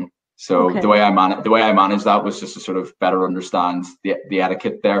phone. So okay. the way I managed that was just to sort of better understand the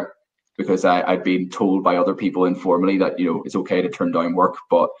etiquette there, because I'd been told by other people informally that it's okay to turn down work,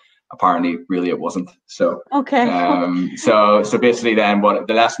 but apparently really it wasn't. So okay. So basically then what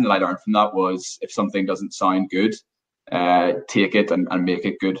the lesson that I learned from that was, if something doesn't sound good, take it and make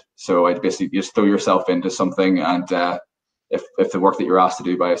it good. So I basically just throw yourself into something, and if the work that you're asked to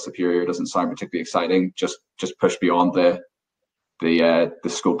do by a superior doesn't sound particularly exciting, just push beyond the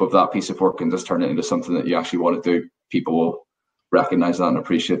scope of that piece of work and just turn it into something that you actually want to do. People will recognize that and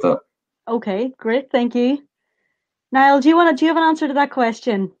appreciate that. Okay, great, thank you. Niall, do you have an answer to that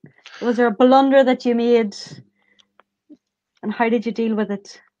question? Was there a blunder that you made, and how did you deal with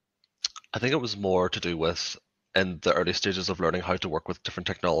it? I think it was more to do with in the early stages of learning how to work with different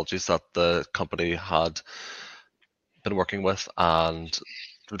technologies that the company had been working with, and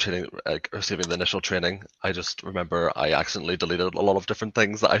receiving the initial training. I just remember I accidentally deleted a lot of different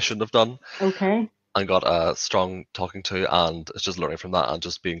things that I shouldn't have done. Okay. And got a strong talking to, and it's just learning from that and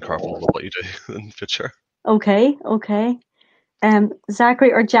just being careful with what you do in the future. Okay.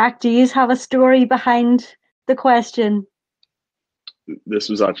 Zachary or Jack, do you have a story behind the question? This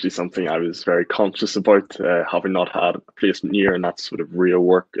was actually something I was very conscious about, having not had a placement year and that sort of real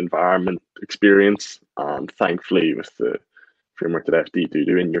work environment experience. And thankfully, with the framework that FD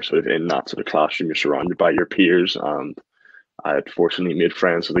do, and you're sort of in that sort of classroom, you're surrounded by your peers. And I had fortunately made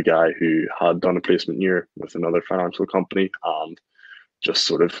friends with a guy who had done a placement year with another financial company and just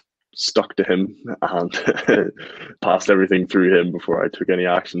sort of stuck to him and passed everything through him before I took any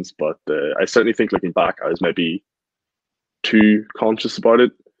actions. But I certainly think looking back, I was maybe too conscious about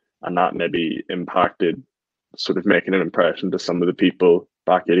it, and that maybe impacted sort of making an impression to some of the people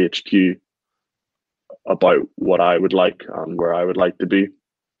back at HQ about what I would like and where I would like to be.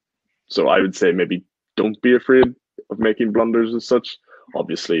 So I would say maybe don't be afraid of making blunders as such.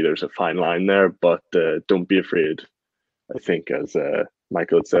 Obviously, there's a fine line there, but don't be afraid. I think, as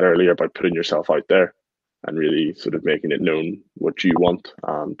Michael had said earlier, about putting yourself out there and really sort of making it known what you want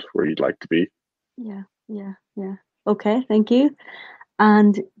and where you'd like to be. Yeah. Okay, thank you.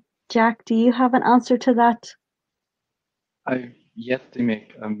 And Jack, do you have an answer to that? I've yet to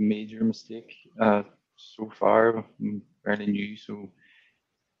make a major mistake so far. I'm fairly new, so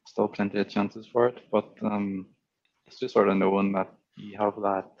still plenty of chances for it. But it's just sort of knowing that you have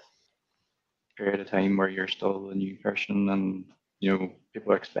that period of time where you're still a new person, and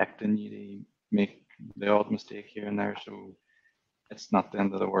people are expecting you to make the odd mistake here and there. So it's not the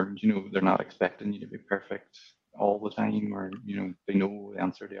end of the world. They're not expecting you to be perfect all the time, or they know the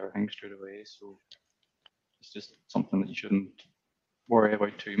answer to everything straight away. So it's just something that you shouldn't worry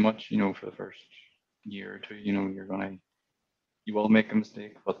about too much. For the first year or two, you will make a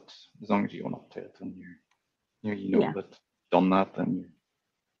mistake, but as long as you own up to it and that you've done that, then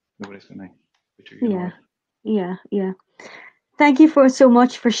nobody's gonna put you. Yeah. Thank you so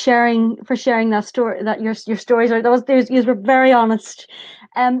much for sharing that story, that your stories. You were very honest.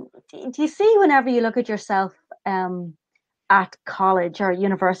 Do you see, whenever you look at yourself at college or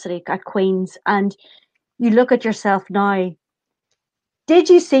university at Queen's, and you look at yourself now, did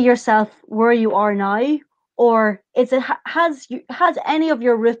you see yourself where you are now, or has any of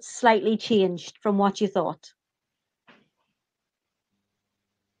your routes slightly changed from what you thought?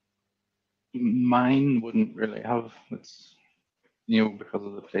 Mine wouldn't really have. It's because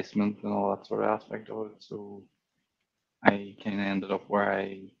of the placement and all that sort of aspect of it. So I kind of ended up where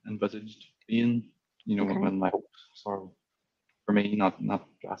I envisaged being. Okay. When my hopes sort of, for me, not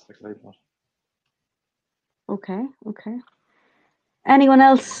drastically, but. Okay. Anyone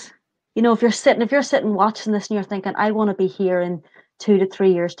else? If you're sitting watching this and you're thinking, I want to be here in 2 to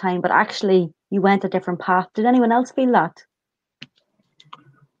 3 years' time, but actually you went a different path. Did anyone else feel that?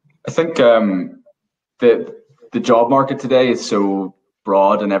 I think the job market today is so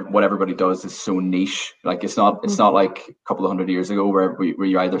broad, and what everybody does is so niche. Like it's not like a couple of 100 years ago where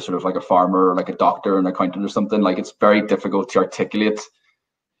you're either sort of like a farmer or like a doctor or an accountant or something. Like it's very difficult to articulate.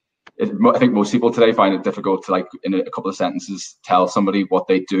 I think most people today find it difficult to, like, in a couple of sentences, tell somebody what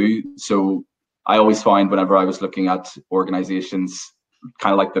they do. So I always find, whenever I was looking at organizations,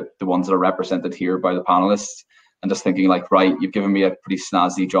 kind of like the ones that are represented here by the panelists, and just thinking, like, right, you've given me a pretty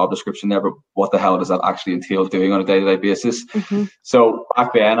snazzy job description there, but what the hell does that actually entail doing on a day-to-day basis? Mm-hmm. So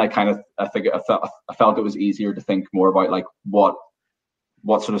back then, I felt it was easier to think more about, like, what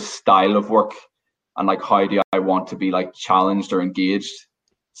sort of style of work, and like how do I want to be, like, challenged or engaged.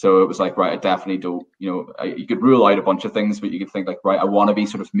 So it was like, right, I definitely don't, you could rule out a bunch of things, but you could think, like, right, I want to be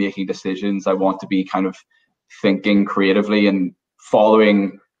sort of making decisions. I want to be kind of thinking creatively and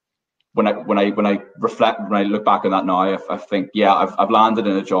following. When I reflect, when I look back on that now, I think, yeah, I've landed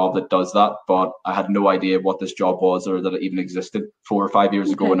in a job that does that, but I had no idea what this job was, or that it even existed 4 or 5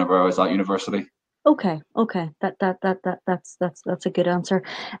 years ago whenever I was at university. Okay. That's a good answer.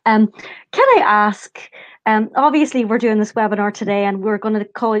 Can I ask? Obviously, we're doing this webinar today, and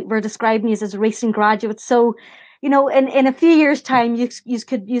we're describing you as recent graduates. So, in a few years' time, you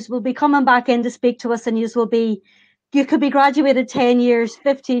will be coming back in to speak to us, and you will be you could be graduated 10 years,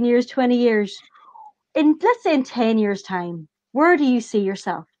 15 years, 20 years. Let's say in 10 years' time, where do you see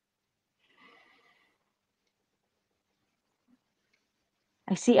yourself?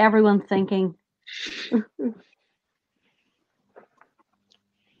 I see everyone thinking.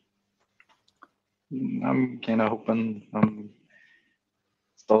 I'm kind of hoping I'm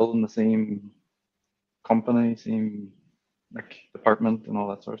still in the same company, same like department and all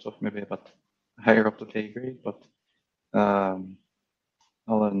that sort of stuff, maybe a bit higher up the pay grade, but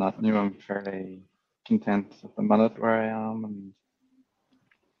other than that, I'm fairly content at the minute where I am, and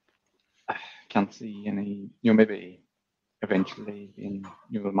I can't see any, maybe eventually being,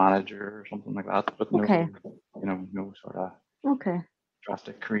 a manager or something like that, but Okay. no sort of Okay.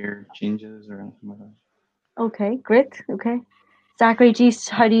 drastic career changes or anything like that. Okay, great. Okay. Zachary,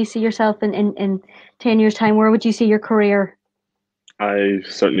 how do you see yourself in 10 years' time? Where would you see your career? I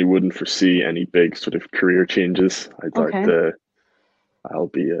certainly wouldn't foresee any big sort of career changes. I doubt Okay. I'll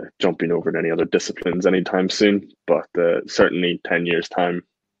be jumping over to any other disciplines anytime soon, but certainly 10 years' time,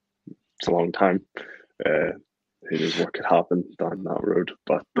 it's a long time. Who knows what could happen down that road,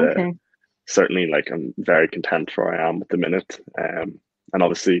 but Okay. certainly like I'm very content where I am at the minute. And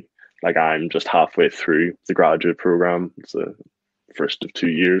obviously like I'm just halfway through the graduate program. It's the first of 2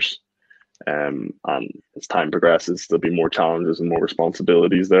 years. And as time progresses, there'll be more challenges and more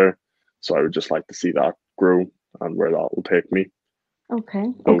responsibilities there. So I would just like to see that grow and where that will take me,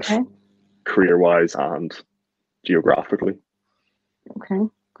 Okay. both Okay. career-wise and geographically. Okay.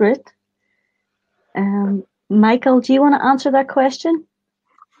 Great. Michael, do you want to answer that question?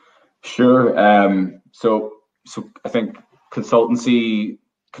 Sure. So I think consultancies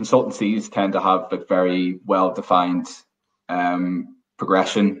tend to have a very well-defined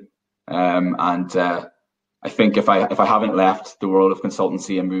progression, and I think if I haven't left the world of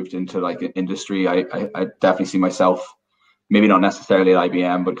consultancy and moved into like an industry, I definitely see myself maybe not necessarily at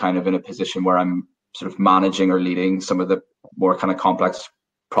IBM, but kind of in a position where I'm sort of managing or leading some of the more kind of complex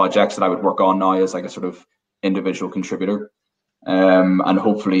projects that I would work on now as like a sort of individual contributor. And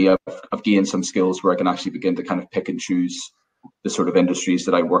hopefully I've gained some skills where I can actually begin to kind of pick and choose the sort of industries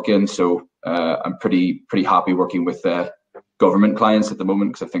that I work in. So I'm pretty happy working with government clients at the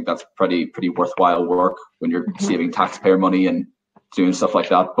moment, because I think that's pretty worthwhile work when you're saving taxpayer money and doing stuff like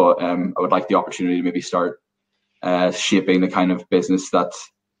that. But I would like the opportunity to maybe start shaping the kind of business that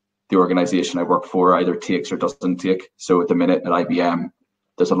the organization I work for either takes or doesn't take. So at the minute at IBM,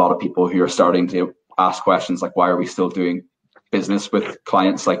 there's a lot of people who are starting to ask questions like, why are we still doing business with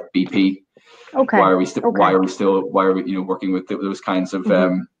clients like BP? Okay. Why are we working with those kinds of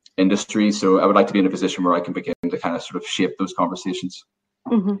industries? So I would like to be in a position where I can begin to kind of sort of shape those conversations.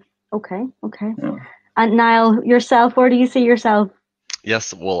 Okay. Yeah. And Niall, yourself, where do you see yourself?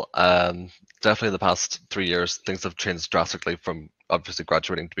 Yes, well, definitely in the past 3 years, things have changed drastically from obviously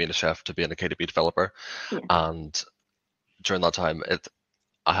graduating to being a chef to being a KDB developer. Yeah. And during that time,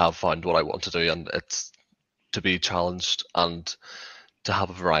 I have found what I want to do, and it's to be challenged and to have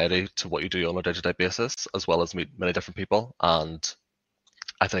a variety to what you do on a day-to-day basis, as well as meet many different people. And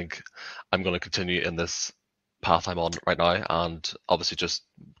I think I'm going to continue in this path I'm on right now, and obviously just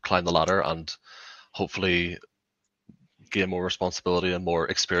climb the ladder and hopefully gain more responsibility and more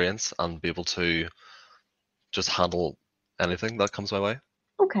experience and be able to just handle anything that comes my way.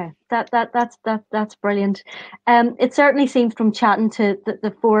 Okay, that's brilliant. It certainly seems from chatting to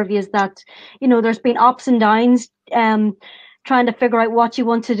the four of you that there's been ups and downs, trying to figure out what you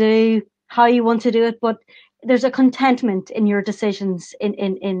want to do, how you want to do it, but there's a contentment in your decisions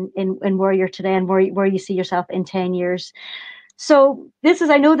in where you're today and where you see yourself in 10 years. So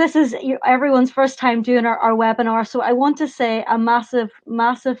I know this is everyone's first time doing our webinar. So I want to say a massive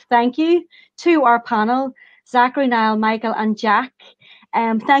thank you to our panel, Zachary, Niall, Michael, and Jack.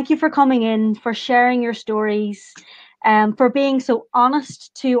 Thank you for coming in, for sharing your stories, for being so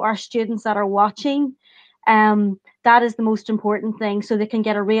honest to our students that are watching. That is the most important thing, so they can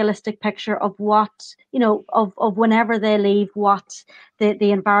get a realistic picture of what, of whenever they leave, what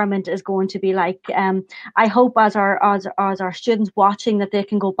the environment is going to be like. I hope as our students watching that they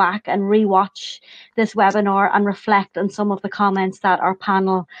can go back and rewatch this webinar and reflect on some of the comments that our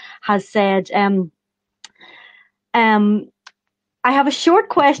panel has said. I have a short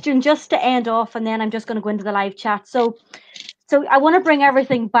question just to end off, and then I'm just going to go into the live chat. So I want to bring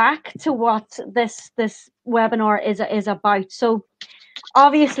everything back to what this webinar is about. So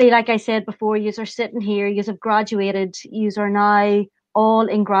obviously, like I said before, you are sitting here, you have graduated, you are now all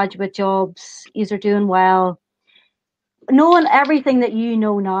in graduate jobs, you are doing well. Knowing everything that you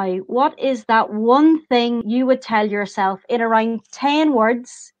know now, what is that one thing you would tell yourself in around 10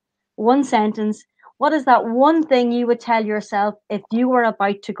 words, one sentence? what is that one thing you would tell yourself if you were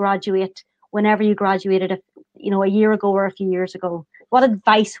about to graduate, whenever you graduated, a year ago or a few years ago? What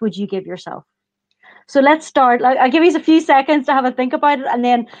advice would you give yourself? So let's start. I'll give you a few seconds to have a think about it, and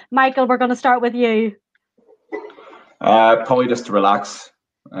then Michael, we're going to start with you. Probably just to relax.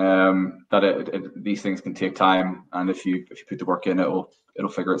 These things can take time, and if you put the work in, it'll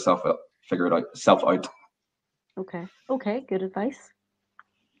figure itself out. Okay, good advice.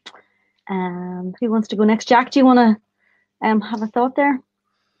 Who wants to go next? Jack, do you want to have a thought there?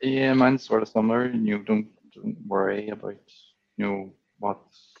 Yeah, mine's sort of similar. Don't worry about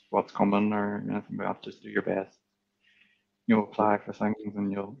what's coming or anything like that. Just do your best. Apply for things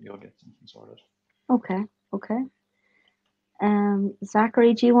and you'll get something sorted. Okay.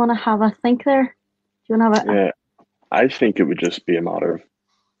 Zachary, do you want to have a think there? Do you want to have a? Yeah, I think it would just be a matter of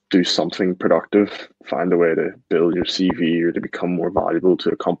do something productive, find a way to build your CV or to become more valuable to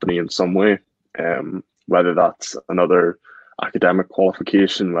a company in some way. Whether that's another academic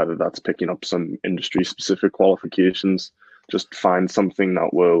qualification, whether that's picking up some industry specific qualifications, just find something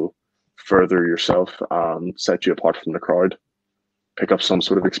that will further yourself and set you apart from the crowd. Pick up some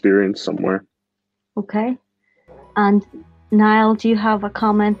sort of experience somewhere. Okay. And Niall, do you have a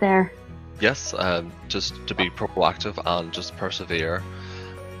comment there? Yes, just to be proactive and just persevere,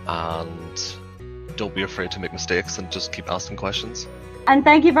 and don't be afraid to make mistakes and just keep asking questions. And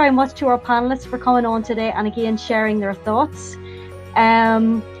thank you very much to our panelists for coming on today and again sharing their thoughts.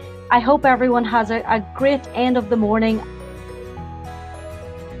 I hope everyone has a great end of the morning.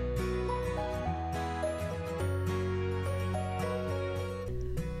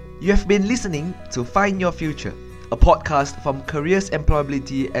 You have been listening to Find Your Future, a podcast from Careers,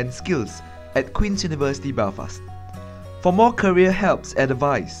 Employability and Skills at Queen's University Belfast. For more career helps and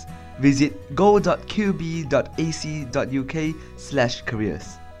advice, visit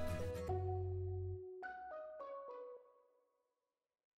go.qb.ac.uk/careers.